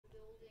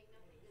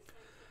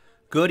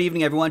Good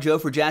evening, everyone. Joe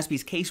for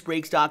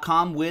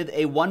JaspysCaseBreaks.com with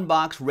a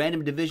one-box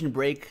random division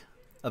break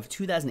of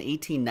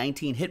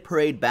 2018-19 Hit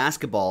Parade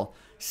Basketball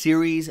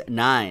Series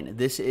 9.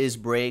 This is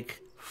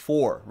break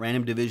 4,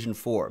 random division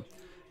 4.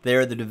 There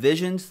are the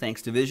divisions.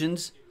 Thanks,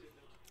 divisions.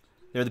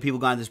 There are the people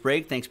who got into this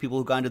break. Thanks, people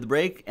who got into the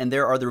break. And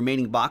there are the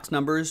remaining box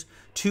numbers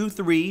 2,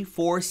 3,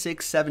 4,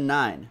 6, 7,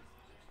 9.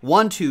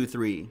 1, 2,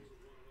 3.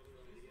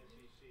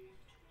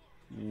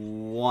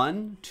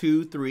 1,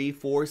 2, 3,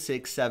 4,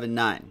 6, 7,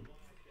 9.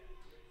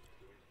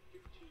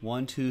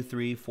 1, 2,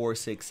 3, 4,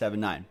 6, 7,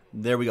 9.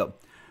 There we go.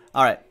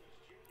 All right.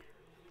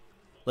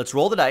 Let's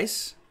roll the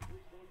dice.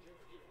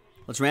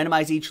 Let's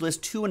randomize each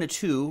list 2 and a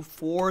 2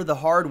 for the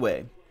hard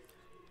way.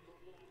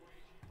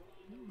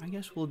 I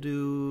guess we'll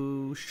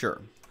do,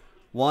 sure.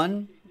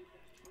 1,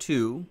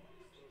 2,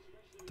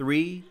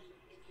 3,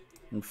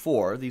 and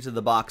 4. These are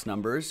the box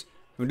numbers.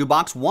 We're going to do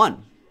box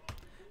 1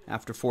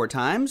 after 4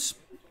 times.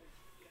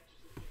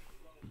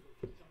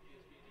 So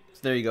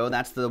there you go.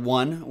 That's the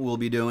 1 we'll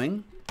be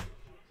doing.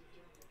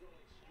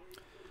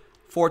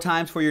 4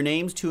 times for your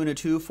names, 2 and a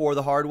 2 for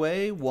the hard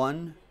way.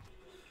 1,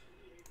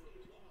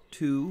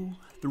 2,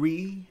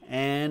 3,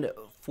 and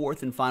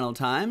 4th and final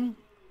time.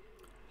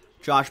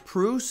 Josh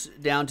Pruce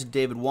down to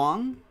David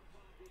Wong.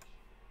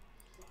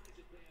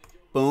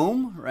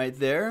 Boom, right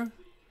there.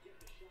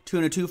 2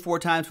 and a 2, 4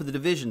 times for the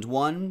divisions.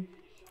 1,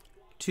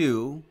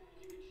 2,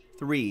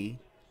 3,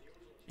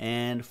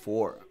 and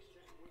 4.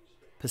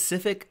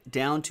 Pacific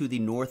down to the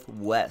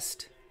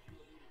Northwest.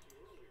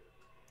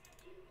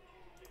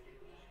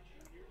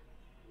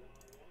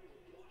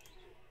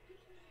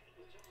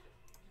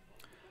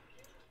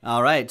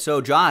 All right,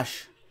 so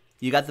Josh,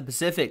 you got the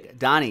Pacific.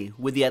 Donnie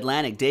with the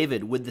Atlantic.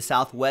 David with the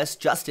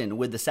Southwest. Justin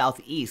with the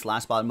Southeast.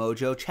 Last Spot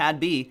Mojo. Chad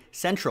B,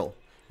 Central.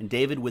 And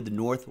David with the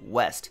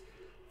Northwest.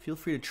 Feel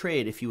free to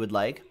trade if you would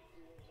like.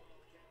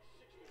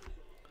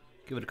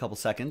 Give it a couple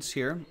seconds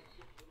here.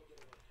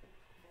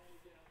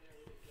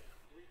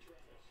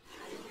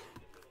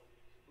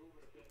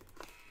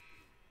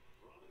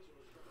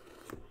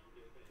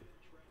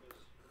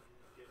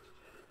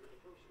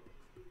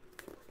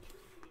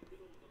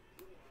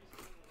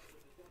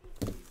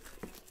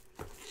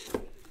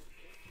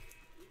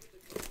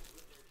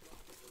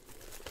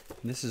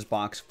 This is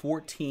box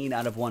 14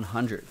 out of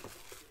 100.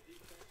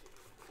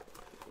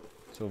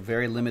 So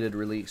very limited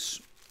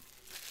release.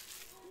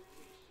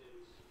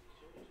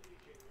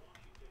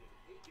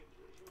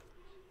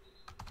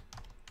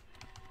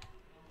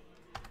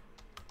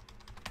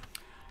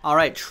 All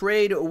right,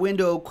 trade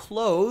window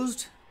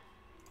closed.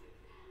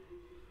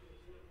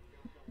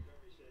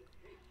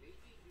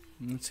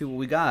 Let's see what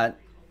we got.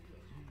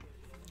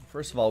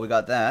 First of all, we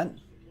got that.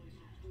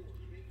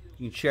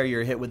 You can share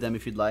your hit with them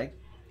if you'd like.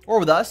 Or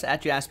with us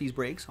at Jaspys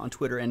Breaks on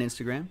Twitter and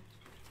Instagram.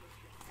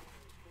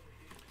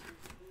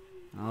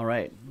 All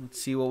right, let's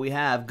see what we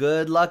have.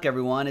 Good luck,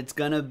 everyone. It's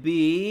going to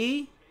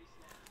be...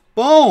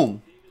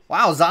 Boom!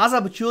 Wow,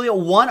 Zaza Pachulia,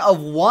 1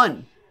 of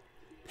 1.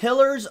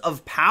 Pillars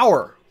of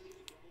Power.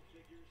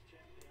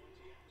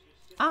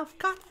 I've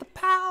got the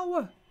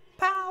power,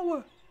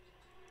 power.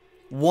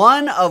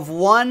 1 of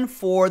 1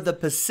 for the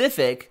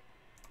Pacific.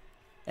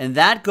 And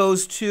that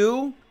goes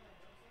to...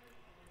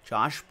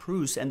 Josh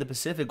Pruce and the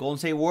Pacific. Golden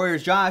State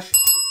Warriors. Josh,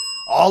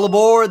 all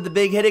aboard the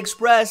Big Hit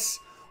Express.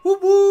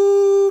 Whoop,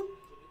 whoop.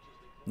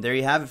 There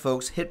you have it,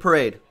 folks. Hit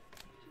Parade.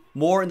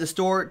 More in the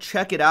store.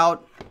 Check it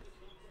out.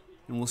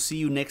 And we'll see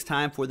you next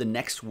time for the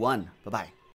next one. Bye-bye.